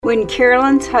When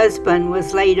Carolyn's husband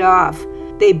was laid off,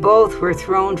 they both were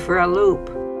thrown for a loop.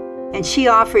 And she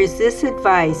offers this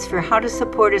advice for how to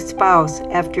support a spouse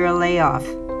after a layoff.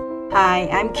 Hi,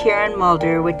 I'm Karen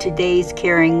Mulder with today's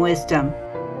Caring Wisdom.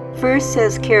 First,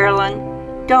 says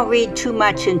Carolyn, don't read too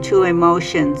much into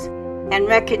emotions and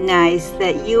recognize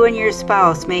that you and your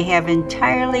spouse may have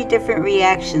entirely different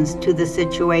reactions to the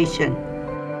situation.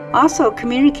 Also,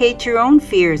 communicate your own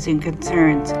fears and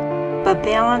concerns, but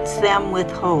balance them with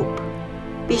hope.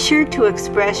 Be sure to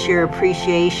express your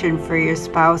appreciation for your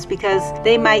spouse because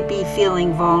they might be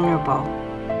feeling vulnerable.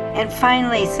 And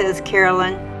finally, says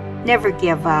Carolyn, never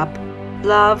give up.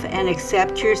 Love and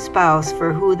accept your spouse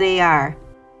for who they are,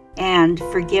 and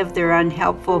forgive their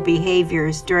unhelpful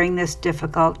behaviors during this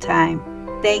difficult time.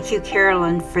 Thank you,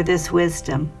 Carolyn, for this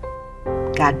wisdom.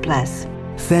 God bless.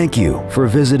 Thank you for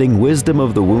visiting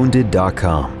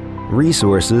wisdomofthewounded.com.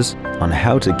 Resources on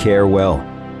how to care well.